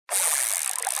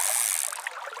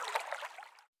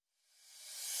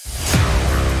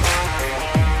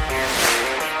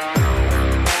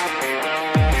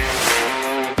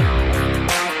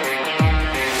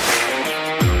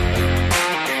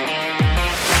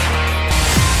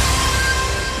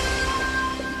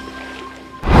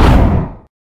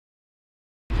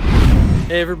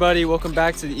Hey everybody, welcome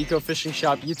back to the Eco Fishing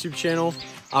Shop YouTube channel.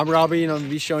 I'm Robbie and I'm going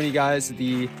to be showing you guys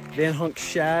the Vanhunks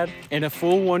Shad and a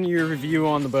full 1 year review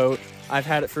on the boat. I've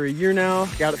had it for a year now,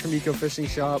 got it from Eco Fishing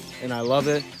Shop and I love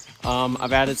it.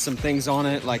 I've added some things on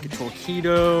it like a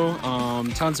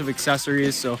Torqeedo, tons of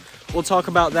accessories. So we'll talk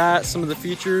about that, some of the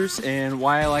features and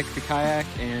why I like the kayak,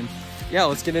 and yeah,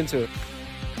 let's get into it.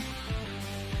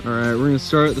 All right, we're gonna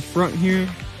start at the front here.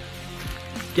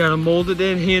 Got a molded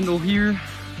in handle here.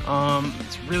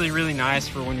 It's really nice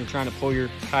for when you're trying to pull your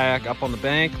kayak up on the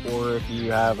bank, or if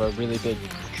you have a really big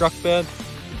truck bed,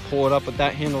 you pull it up with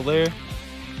that handle there.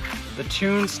 The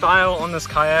tune style on this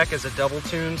kayak is a double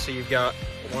tune, so you've got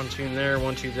one tune there,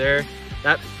 one tune there.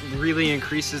 That really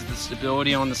increases the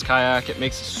stability on this kayak. It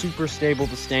makes it super stable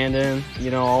to stand in.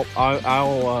 You know,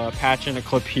 I'll patch in a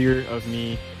clip here of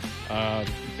me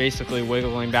basically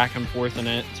wiggling back and forth in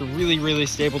it. It's a really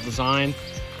stable design.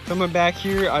 Coming back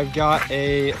here, I've got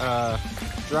a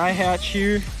dry hatch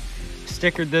here.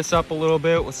 Stickered this up a little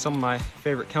bit with some of my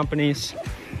favorite companies,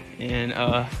 and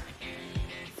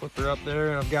flip her up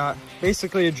there. I've got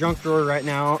basically a junk drawer right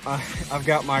now. I've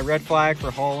got my red flag for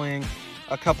hauling,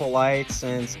 a couple lights,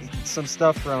 and some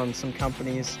stuff from some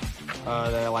companies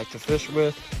that I like to fish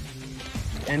with.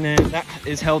 And then that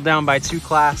is held down by two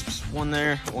clasps, one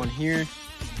there, one here.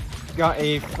 Got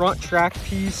a front track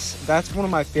piece. That's one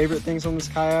of my favorite things on this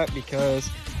kayak because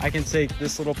I can take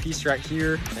this little piece right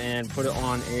here and put it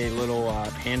on a little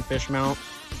panfish mount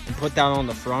and put that on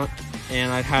the front,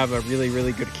 and I'd have a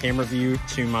really good camera view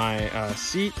to my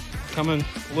seat. Coming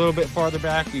a little bit farther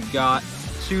back, we've got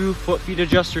two foot feet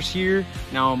adjusters here.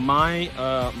 Now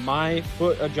my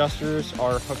foot adjusters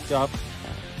are hooked up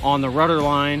on the rudder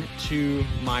line to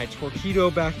my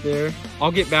Torqeedo back there.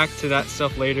 I'll get back to that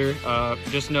stuff later.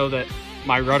 Just know that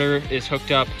my rudder is hooked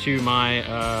up to my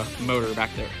motor back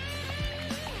there.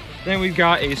 Then we've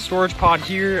got a storage pod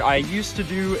here. I used to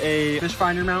do a fish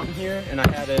finder mount here, and I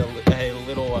had a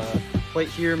little plate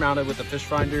here mounted with a fish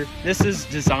finder. This is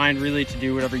designed really to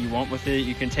do whatever you want with it.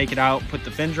 You can take it out, put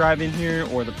the fin drive in here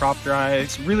or the prop drive.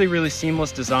 It's really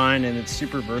seamless design, and it's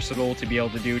super versatile to be able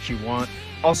to do what you want.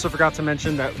 Also forgot to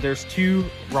mention that there's two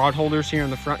rod holders here in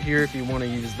the front here if you want to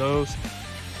use those.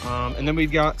 And then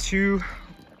we've got two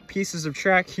pieces of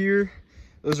track here.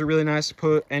 Those are really nice to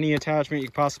put any attachment you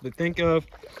could possibly think of.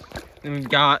 Then we've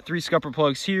got three scupper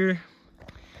plugs here.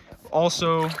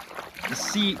 Also, the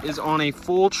seat is on a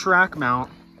full track mount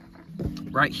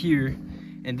right here.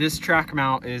 And this track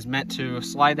mount is meant to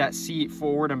slide that seat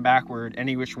forward and backward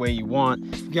any which way you want.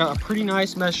 We've got a pretty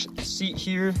nice mesh seat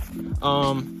here.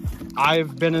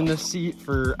 I've been in this seat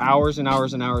for hours and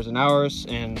hours,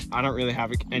 and I don't really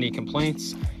have any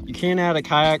complaints. You can add a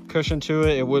kayak cushion to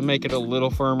it. It would make it a little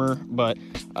firmer, but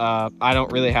I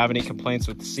don't really have any complaints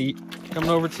with the seat. Coming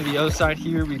over to the other side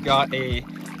here, we've got a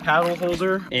paddle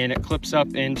holder, and it clips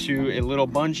up into a little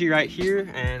bungee right here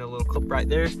and a little clip right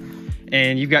there.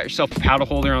 And you've got yourself a paddle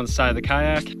holder on the side of the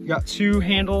kayak. You've got two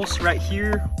handles right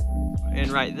here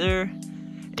and right there.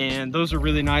 And those are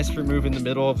really nice for moving the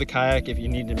middle of the kayak if you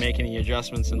need to make any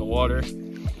adjustments in the water.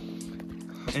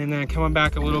 And then coming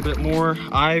back a little bit more,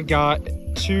 I've got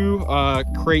two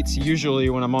crates usually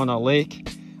when I'm on a lake.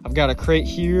 I've got a crate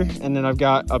here, and then I've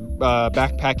got a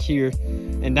backpack here,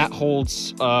 and that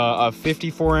holds a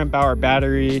 54 amp hour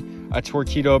battery, a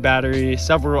Torqeedo battery,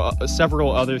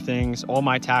 several other things, all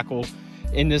my tackle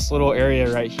in this little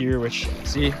area right here, which,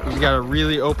 see, we've got a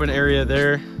really open area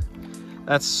there.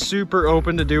 That's super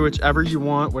open to do whichever you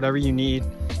want, whatever you need.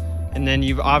 And then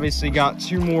you've obviously got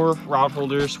two more rod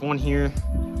holders, one here,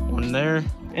 one there.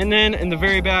 And then in the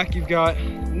very back, you've got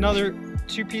another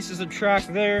two pieces of track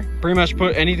there. Pretty much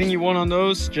put anything you want on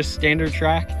those, just standard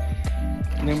track.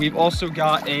 And then we've also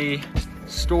got a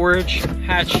storage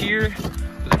hatch here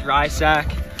with a dry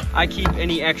sack. I keep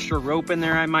any extra rope in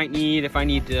there I might need if I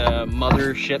need to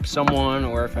mother ship someone,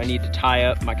 or if I need to tie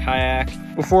up my kayak.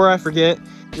 Before I forget,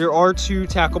 there are two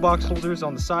tackle box holders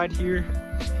on the side here.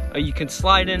 You can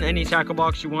slide in any tackle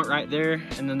box you want right there,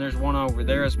 and then there's one over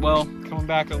there as well. Coming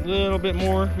back a little bit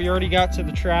more, we already got to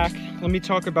the track. Let me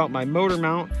talk about my motor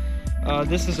mount.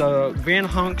 This is a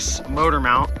Vanhunks motor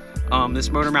mount. This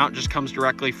motor mount just comes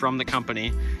directly from the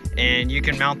company, and you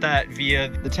can mount that via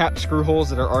the tap screw holes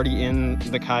that are already in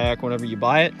the kayak whenever you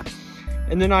buy it.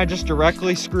 And then I just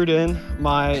directly screwed in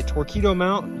my Torqeedo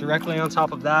mount directly on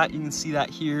top of that. You can see that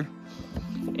here.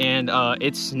 And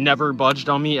it's never budged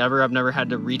on me ever. I've never had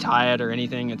to retie it or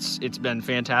anything. It's been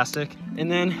fantastic.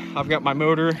 And then I've got my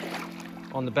motor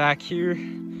on the back here.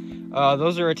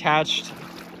 Those are attached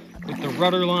with the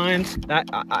rudder lines. That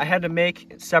I had to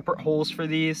make separate holes for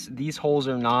these. These holes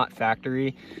are not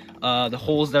factory. The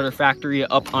holes that are factory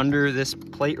up under this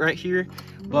plate right here,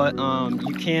 but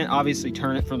you can't obviously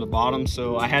turn it from the bottom,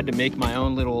 so I had to make my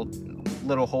own little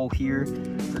hole here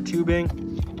for tubing.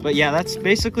 But yeah, that's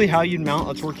basically how you'd mount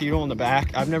a Torqeedo on the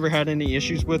back. I've never had any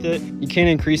issues with it. You can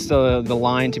increase the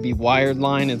line to be wired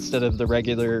line instead of the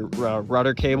regular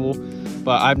rudder cable,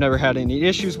 but I've never had any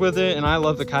issues with it, and I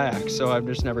love the kayak, so I've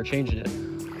just never changed it.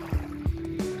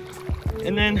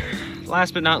 And then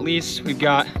last but not least, we've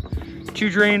got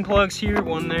 2 drain plugs here,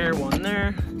 one there,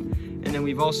 and then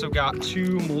we've also got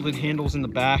 2 molded handles in the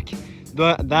back.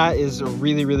 That is a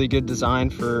really good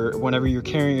design for whenever you're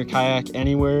carrying your kayak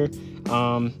anywhere.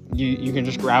 You can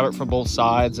just grab it from both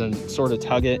sides and sort of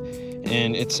tug it,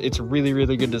 and it's a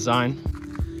really good design.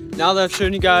 Now that I've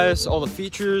shown you guys all the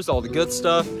features, all the good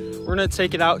stuff, we're gonna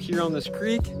take it out here on this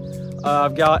creek.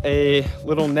 I've got a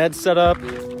little Ned set up.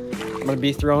 I'm gonna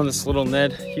be throwing this little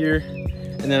Ned here,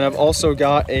 and then I've also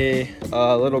got a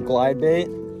little glide bait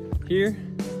here.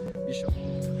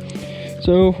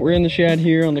 So we're in the Shad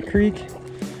here on the creek.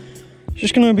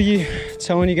 Just gonna be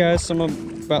telling you guys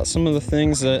about some of the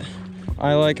things that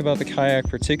I like about the kayak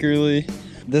particularly.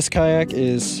 This kayak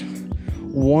is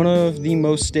one of the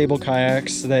most stable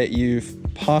kayaks that you've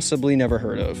possibly never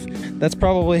heard of. That's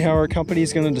probably how our company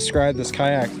is going to describe this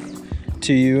kayak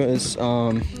to you, as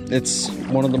it's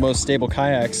one of the most stable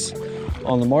kayaks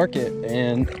on the market,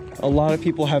 and a lot of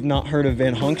people have not heard of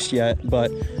Vanhunks yet,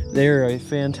 but they're a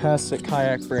fantastic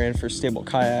kayak brand for stable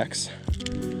kayaks.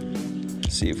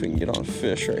 Let's see if we can get on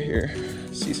fish right here.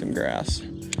 See some grass. I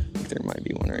think there might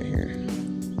be one right here.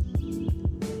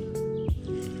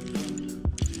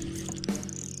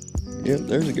 Yep,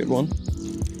 there's a good one.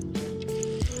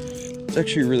 It's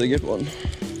actually a really good one.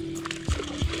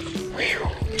 Whew.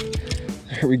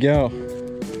 There we go.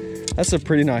 That's a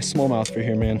pretty nice smallmouth for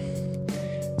here, man.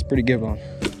 It's a pretty good one.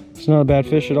 It's not a bad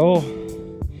fish at all.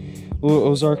 Little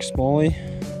Ozark smallie.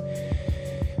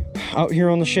 Out here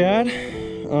on the Shad,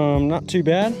 not too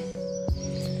bad.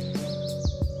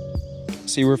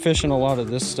 See, we're fishing a lot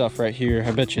of this stuff right here.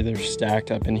 I bet you they're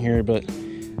stacked up in here, but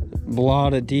a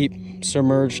lot of deep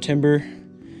submerged timber,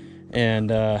 and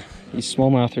these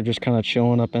smallmouth are just kind of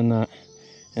chilling up in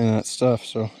that stuff.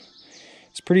 So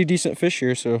it's a pretty decent fish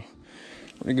here. So I'm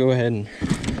gonna go ahead and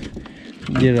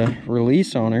get a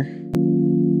release on her.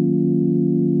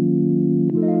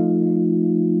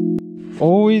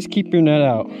 Always keep your net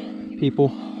out,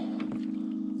 people.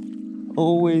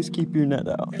 Always keep your net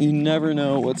out. You never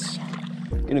know what's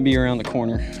gonna be around the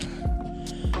corner.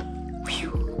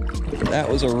 Whew. That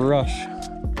was a rush.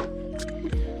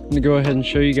 I'm gonna go ahead and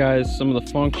show you guys some of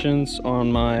the functions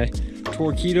on my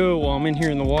Torqeedo while I'm in here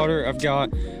in the water. I've got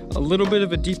a little bit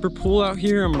of a deeper pool out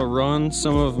here. I'm gonna run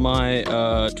some of my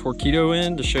Torqeedo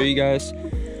in to show you guys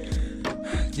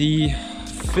the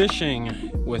fishing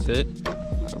with it.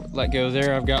 Let go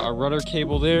there. I've got a rudder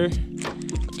cable there.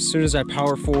 As soon as I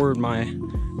power forward my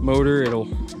motor, it'll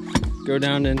go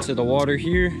down into the water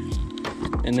here,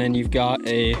 and then you've got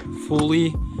a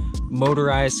fully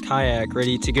motorized kayak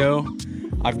ready to go.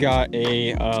 I've got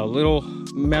a little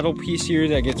metal piece here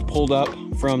that gets pulled up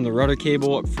from the rudder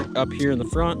cable up here in the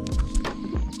front.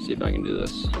 Let's see if I can do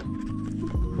this.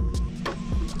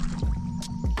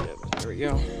 Yep, there we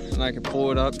go. And I can pull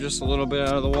it up just a little bit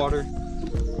out of the water,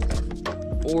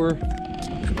 or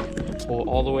pull it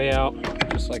all the way out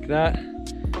just like that.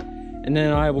 And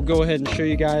then I will go ahead and show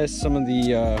you guys some of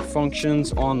the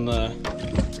functions on the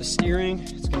steering.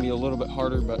 It's gonna be a little bit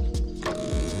harder, but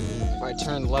if I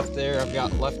turn left there, I've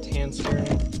got left hand steering.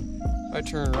 If I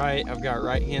turn right, I've got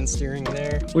right hand steering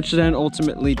there, which then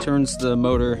ultimately turns the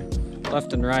motor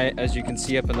left and right. As you can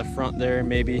see up in the front there,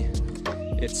 maybe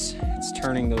it's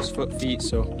turning those foot feet.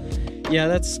 So yeah,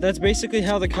 that's basically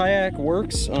how the kayak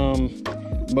works,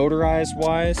 motorized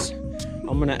wise.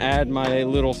 I'm gonna add my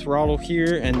little throttle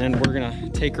here, and then we're gonna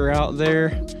take her out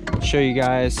there, show you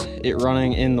guys it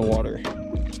running in the water.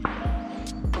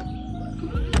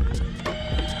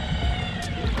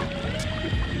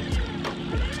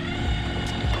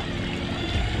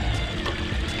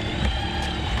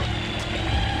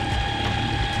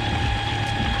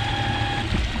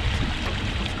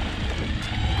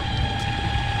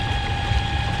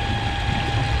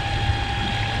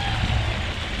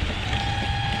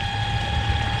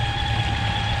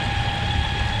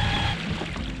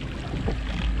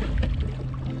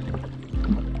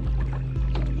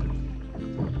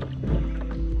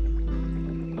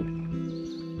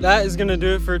 That is gonna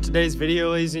do it for today's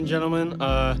video, ladies and gentlemen.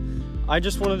 I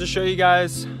just wanted to show you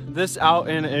guys this out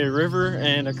in a river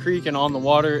and a creek and on the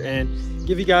water and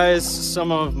give you guys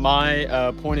some of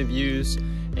my point of views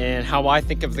and how I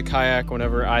think of the kayak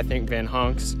whenever I think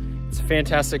Vanhunks. It's a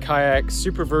fantastic kayak,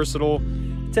 super versatile.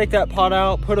 Take that pot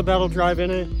out, put a battle drive in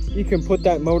it. You can put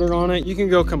that motor on it. You can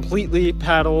go completely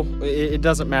paddle. It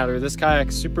doesn't matter. This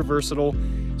kayak's super versatile.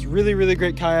 It's a really, really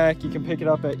great kayak. You can pick it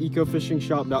up at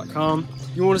ecofishingshop.com.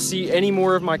 If you want to see any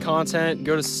more of my content,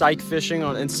 go to Psych Fishing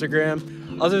on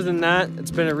Instagram. Other than that,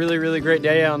 it's been a really, really great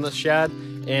day on the Shad,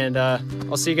 and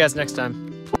I'll see you guys next time.